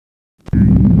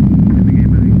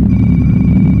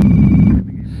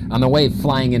On the way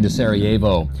flying into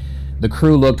Sarajevo, the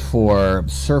crew looked for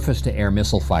surface-to-air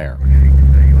missile fire.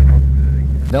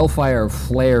 They'll fire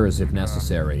flares if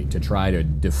necessary to try to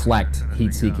deflect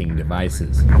heat-seeking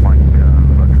devices.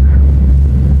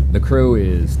 The crew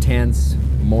is tense,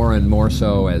 more and more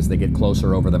so as they get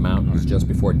closer over the mountains just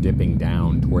before dipping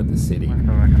down toward the city.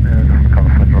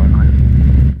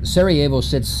 Sarajevo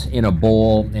sits in a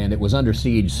bowl, and it was under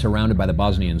siege, surrounded by the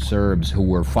Bosnian Serbs who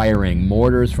were firing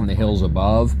mortars from the hills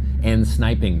above and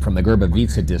sniping from the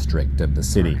Grbavica district of the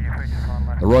city.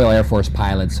 The Royal Air Force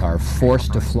pilots are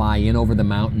forced to fly in over the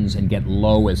mountains and get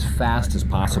low as fast as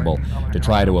possible to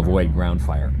try to avoid ground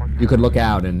fire. You could look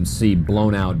out and see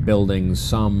blown out buildings.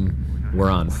 Some were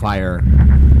on fire.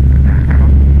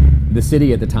 The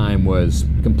city at the time was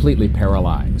completely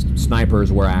paralyzed.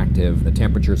 Snipers were active, the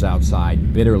temperatures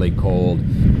outside bitterly cold.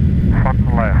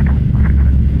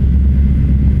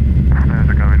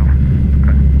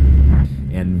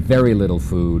 And very little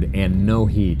food and no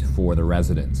heat for the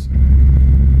residents.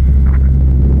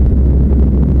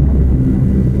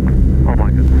 Oh my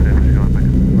goodness,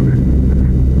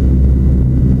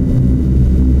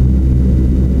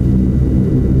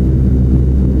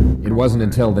 It wasn't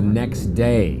until the next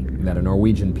day that a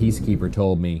Norwegian peacekeeper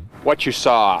told me what you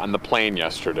saw on the plane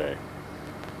yesterday.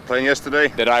 Plane yesterday?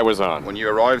 That I was on. When you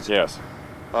arrived? Yes.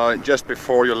 Just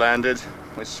before you landed,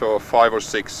 we saw 5 or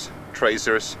 6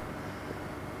 tracers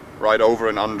right over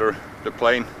and under the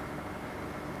plane.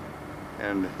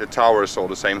 And the tower saw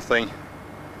the same thing.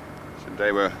 So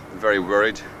they were very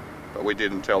worried, but we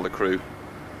didn't tell the crew.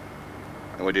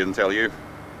 And we didn't tell you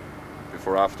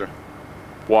before after.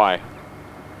 Why?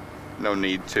 No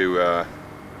need to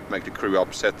make the crew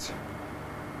upset.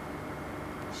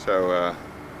 So,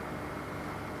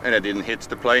 and it didn't hit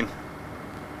the plane.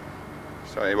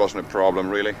 So it wasn't a problem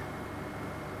really.